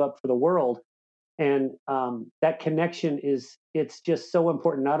wouldn't give up for the world. And that connection it's just so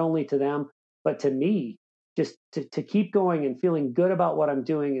important, not only to them, but to me, just to keep going and feeling good about what I'm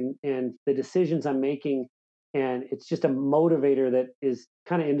doing and the decisions I'm making. And it's just a motivator that is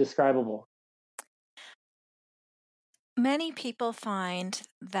kind of indescribable. Many people find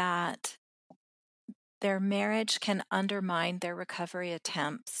that their marriage can undermine their recovery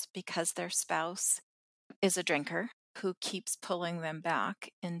attempts because their spouse is a drinker who keeps pulling them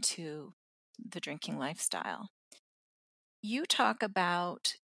back into the drinking lifestyle. You talk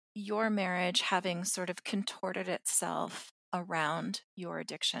about your marriage having sort of contorted itself around your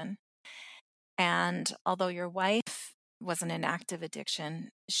addiction. And although your wife wasn't in active addiction,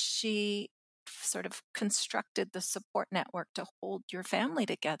 she sort of constructed the support network to hold your family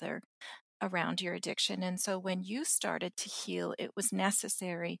together around your addiction. And so when you started to heal, it was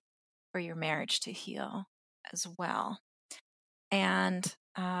necessary for your marriage to heal as well. And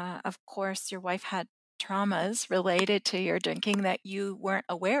of course, your wife had traumas related to your drinking that you weren't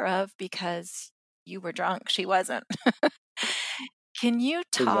aware of because you were drunk. She wasn't. Can you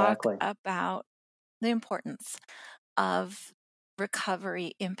talk Exactly. about the importance of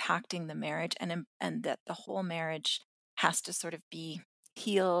recovery impacting the marriage, and that the whole marriage has to sort of be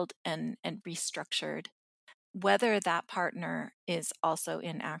healed and restructured, whether that partner is also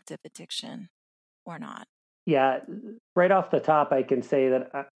in active addiction or not? Yeah, right off the top, I can say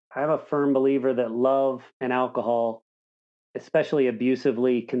that I'm a firm believer that love and alcohol, especially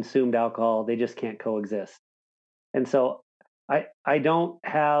abusively consumed alcohol, they just can't coexist. And so I don't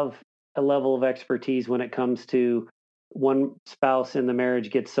have a level of expertise when it comes to one spouse in the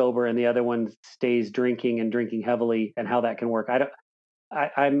marriage gets sober and the other one stays drinking and drinking heavily, and how that can work.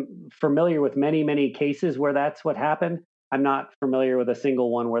 I'm familiar with many cases where that's what happened. I'm not familiar with a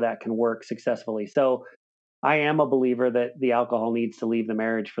single one where that can work successfully. So I am a believer that the alcohol needs to leave the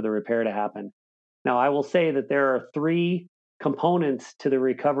marriage for the repair to happen. Now, I will say that there are three components to the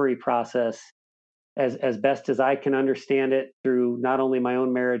recovery process, as best as I can understand it through not only my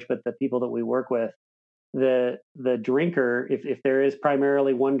own marriage but the people that we work with. The drinker, if there is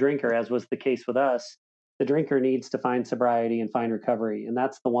primarily one drinker, as was the case with us, the drinker needs to find sobriety and find recovery, and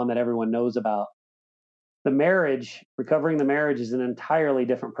that's the one that everyone knows about. The marriage, recovering the marriage, is an entirely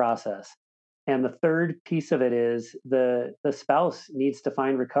different process. And the third piece of it is the spouse needs to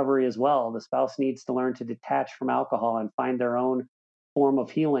find recovery as well. The spouse needs to learn to detach from alcohol and find their own form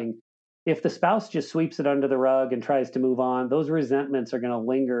of healing. If the spouse just sweeps it under the rug and tries to move on, those resentments are going to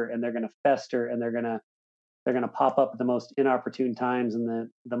linger and they're going to fester, and they're going to pop up at the most inopportune times and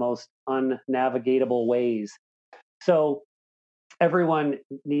the most unnavigatable ways. So everyone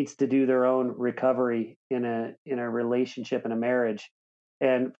needs to do their own recovery in a relationship, in a marriage.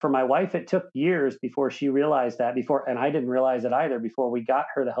 And for my wife, it took years before she realized that, before, and I didn't realize it either, before we got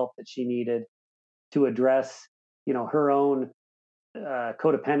her the help that she needed to address, her own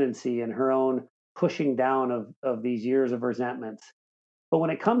codependency and her own pushing down of these years of resentments. But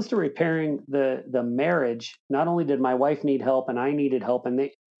when it comes to repairing the marriage, not only did my wife need help and I needed help, and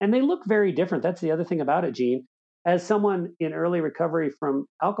they look very different. That's the other thing about it, Gene. As someone in early recovery from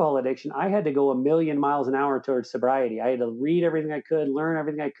alcohol addiction, I had to go a million miles an hour towards sobriety. I had to read everything I could, learn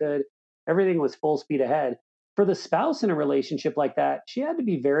everything I could. Everything was full speed ahead. For the spouse in a relationship like that, she had to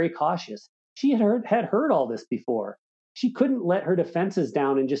be very cautious. She had heard all this before. She couldn't let her defenses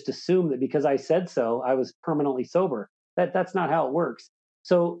down and just assume that because I said so, I was permanently sober. That's not how it works.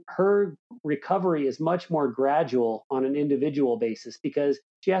 So her recovery is much more gradual on an individual basis because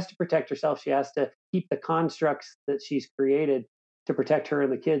she has to protect herself. She has to keep the constructs that she's created to protect her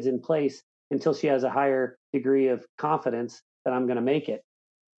and the kids in place until she has a higher degree of confidence that I'm going to make it.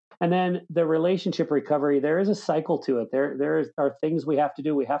 And then the relationship recovery, there is a cycle to it. There are things we have to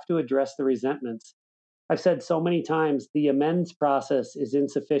do. We have to address the resentments. I've said so many times the amends process is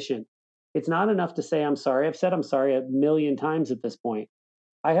insufficient. It's not enough to say I'm sorry. I've said I'm sorry a million times at this point.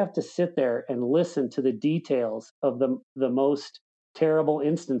 I have to sit there and listen to the details of the most terrible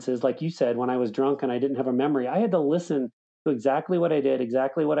instances. Like you said, when I was drunk and I didn't have a memory, I had to listen to exactly what I did,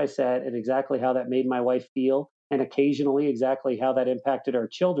 exactly what I said, and exactly how that made my wife feel, and occasionally exactly how that impacted our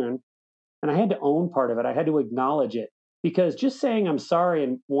children. And I had to own part of it. I had to acknowledge it, because just saying I'm sorry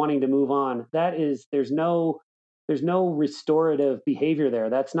and wanting to move on, that is there's no restorative behavior there.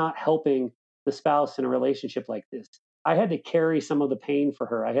 That's not helping the spouse in a relationship like this. I had to carry some of the pain for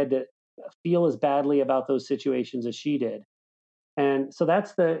her. I had to feel as badly about those situations as she did. And so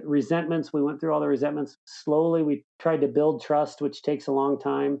that's the resentments. We went through all the resentments. Slowly, we tried to build trust, which takes a long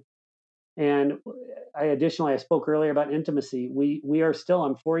time. And I spoke earlier about intimacy. We are still,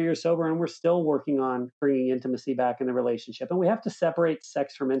 I'm 4 years sober, and we're still working on bringing intimacy back in the relationship. And we have to separate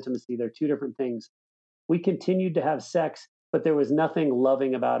sex from intimacy. They're two different things. We continued to have sex, but there was nothing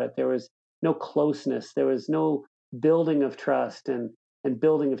loving about it. There was no closeness. There was no building of trust and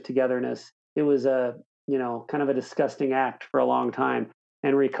building of togetherness. It was a, kind of a disgusting act for a long time.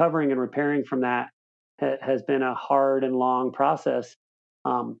 And recovering and repairing from that has been a hard and long process.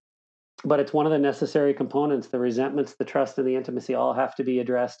 Um, but it's one of the necessary components. The resentments, the trust, and the intimacy all have to be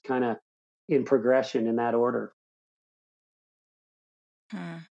addressed kind of in progression in that order.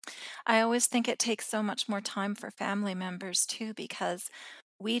 Hmm. I always think it takes so much more time for family members too, because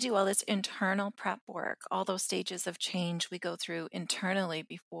we do all this internal prep work, all those stages of change we go through internally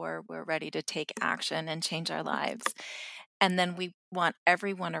before we're ready to take action and change our lives. And then we want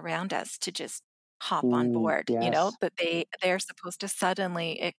everyone around us to just hop on board, Yes, that they're supposed to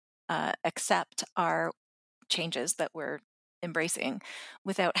suddenly accept our changes that we're embracing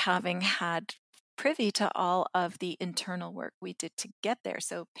without having had privy to all of the internal work we did to get there.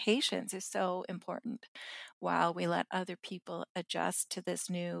 So patience is so important while we let other people adjust to this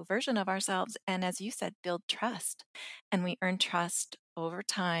new version of ourselves. And as you said, build trust. And we earn trust over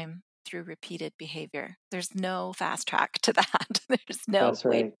time through repeated behavior. There's no fast track to that. There's no that's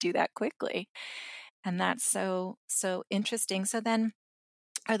way to right. do that quickly. And that's so interesting. So then,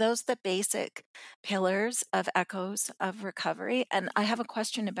 are those the basic pillars of echoes of recovery? And I have a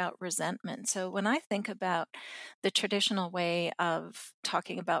question about resentment. So, when I think about the traditional way of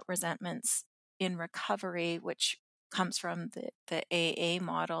talking about resentments in recovery, which comes from the AA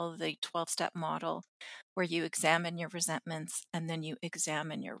model, the 12-step model, where you examine your resentments and then you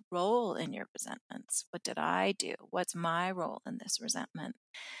examine your role in your resentments. What did I do? What's my role in this resentment?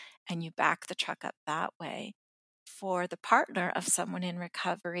 And you back the truck up that way. For the partner of someone in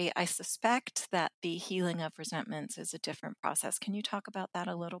recovery, I suspect that the healing of resentments is a different process. Can you talk about that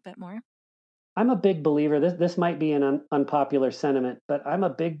a little bit more? I'm a big believer. This might be an unpopular sentiment, but I'm a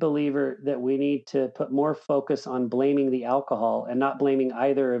big believer that we need to put more focus on blaming the alcohol and not blaming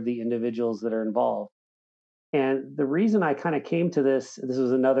either of the individuals that are involved. And the reason I kind of came to this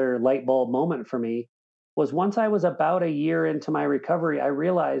was another light bulb moment for me, was once I was about a year into my recovery, I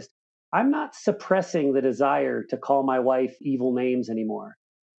realized I'm not suppressing the desire to call my wife evil names anymore.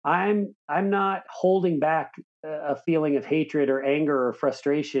 I'm not holding back a feeling of hatred or anger or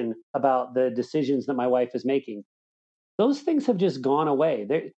frustration about the decisions that my wife is making. Those things have just gone away.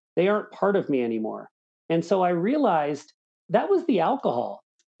 They aren't part of me anymore. And so I realized that was the alcohol.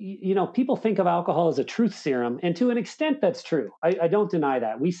 People think of alcohol as a truth serum, and to an extent, that's true. I don't deny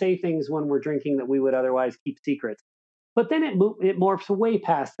that. We say things when we're drinking that we would otherwise keep secrets. But then it morphs way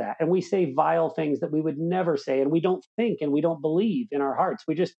past that, and we say vile things that we would never say, and we don't think and we don't believe in our hearts.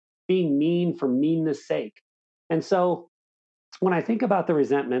 We're just being mean for meanness sake. And so when I think about the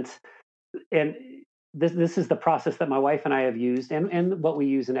resentments, and this is the process that my wife and I have used, and what we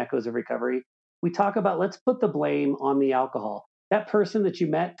use in Echoes of Recovery. We talk about, let's put the blame on the alcohol. That person that you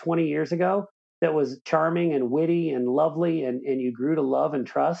met 20 years ago that was charming and witty and lovely, and you grew to love and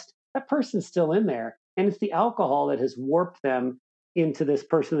trust, that person's still in there. And it's the alcohol that has warped them into this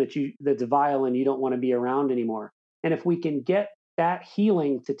person that's vile and you don't want to be around anymore. And if we can get that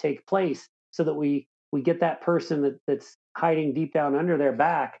healing to take place so that we get that person that's hiding deep down under their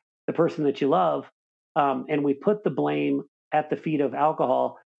back, the person that you love, and we put the blame at the feet of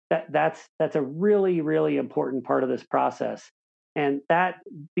alcohol, that's a really, really important part of this process. And that,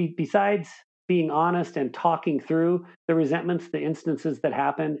 besides being honest and talking through the resentments, the instances that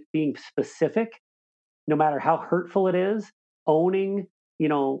happen, being specific, no matter how hurtful it is, owning,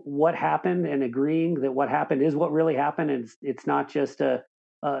 what happened and agreeing that what happened is what really happened, and it's not just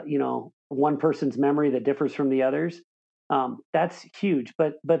one person's memory that differs from the others. That's huge.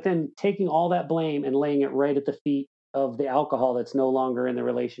 But then taking all that blame and laying it right at the feet of the alcohol that's no longer in the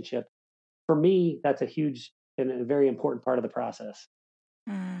relationship. For me, that's a huge and a very important part of the process.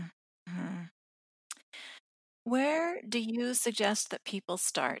 Mm-hmm. Where do you suggest that people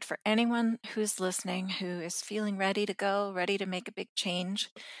start for anyone who's listening, who is feeling ready to go, ready to make a big change?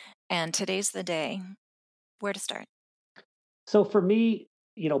 And today's the day. Where to start? So for me,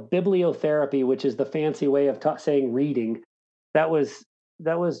 bibliotherapy, which is the fancy way of saying reading, that was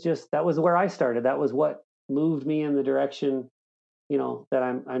that was where I started. That was what moved me in the direction, that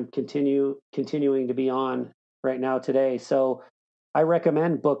I'm continuing to be on right now today. So I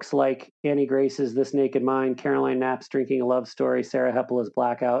recommend books like Annie Grace's This Naked Mind, Caroline Knapp's Drinking a Love Story, Sarah Hepela's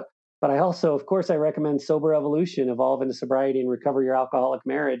Blackout. But I also, of course, I recommend Sober Evolution, Evolve into Sobriety and Recover Your Alcoholic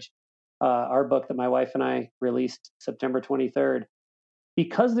Marriage, our book that my wife and I released September 23rd.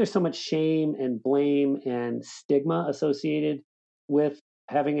 Because there's so much shame and blame and stigma associated with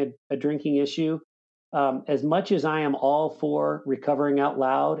having a drinking issue, as much as I am all for recovering out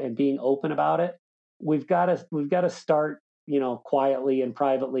loud and being open about it, we've got to start, quietly and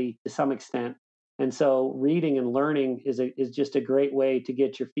privately to some extent. And so reading and learning is just a great way to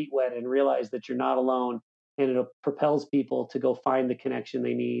get your feet wet and realize that you're not alone, and it propels people to go find the connection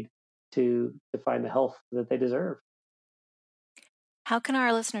they need to find the health that they deserve. How can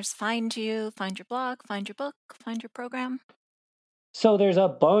our listeners find you, find your blog, find your book, find your program? So there's a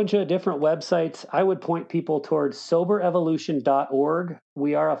bunch of different websites. I would point people towards soberevolution.org.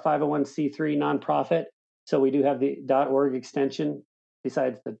 We are a 501c3 nonprofit, so we do have the .org extension.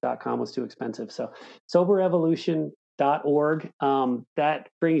 Besides, the .com was too expensive. So soberevolution.org. That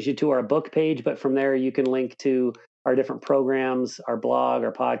brings you to our book page, but from there you can link to our different programs, our blog,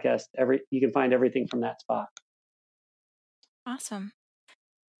 our podcast. You can find everything from that spot. Awesome.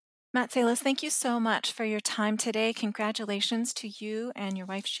 Matt Salis, thank you so much for your time today. Congratulations to you and your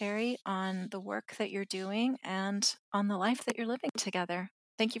wife, Sherry, on the work that you're doing and on the life that you're living together.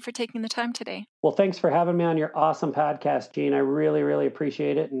 Thank you for taking the time today. Well, thanks for having me on your awesome podcast, Jean. I really, really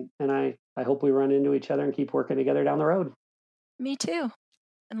appreciate it. And I hope we run into each other and keep working together down the road. Me too.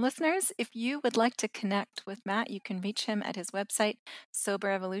 And listeners, if you would like to connect with Matt, you can reach him at his website,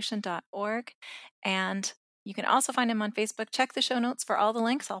 soberevolution.org. And you can also find him on Facebook. Check the show notes for all the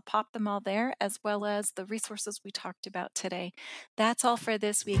links. I'll pop them all there, as well as the resources we talked about today. That's all for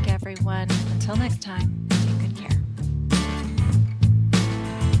this week, everyone. Until next time, take good care.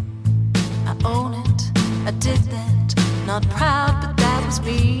 I own it, I did that. Not proud, but that was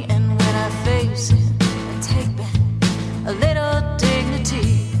me. And when I face it, I take back a little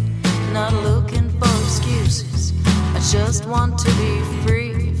dignity. Not looking for excuses. I just want to be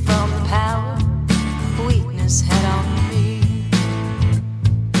free from the power weakness had on me.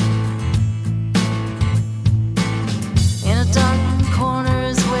 In a dark corner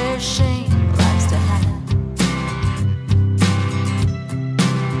is where shame likes to hide.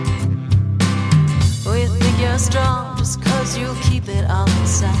 Oh, you think you're strong just 'cause you keep it all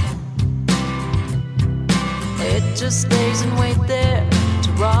inside. It just stays and wait there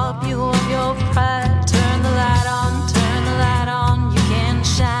to rob you of your pride. Turn the light on, you can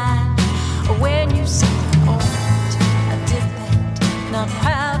shine. When you say, oh, I did that, not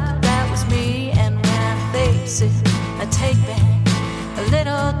proud, but that was me. And when I face it, I take back a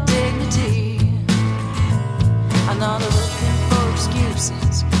little dignity. I'm not looking for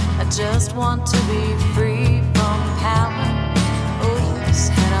excuses. I just want to be free from the power weakness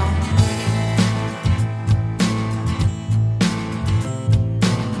had on me.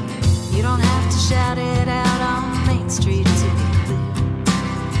 You don't have to shout it out on Main Street to be clear.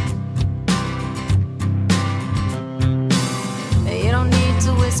 You don't need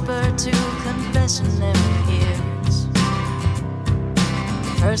to whisper to confessionary ears.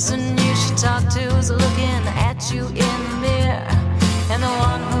 The person you should talk to is looking at you in the mirror, and the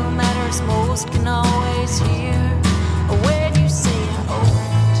one who matters most can always hear when you say, oh,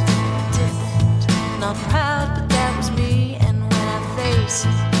 I did that. Not proud, but that was me. And when I face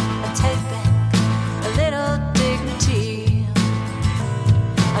it, I take back a little dignity.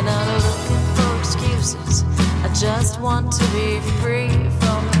 I'm not looking for excuses. I just want to be free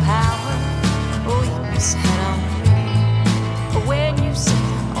from the power weakness had on me. When you say,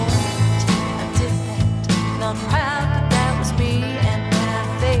 oh, I did that, not proud, but that was me. And when I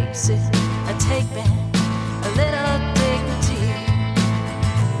face it, I take back a little dignity.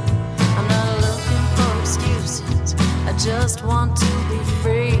 I'm not looking for excuses. I just want to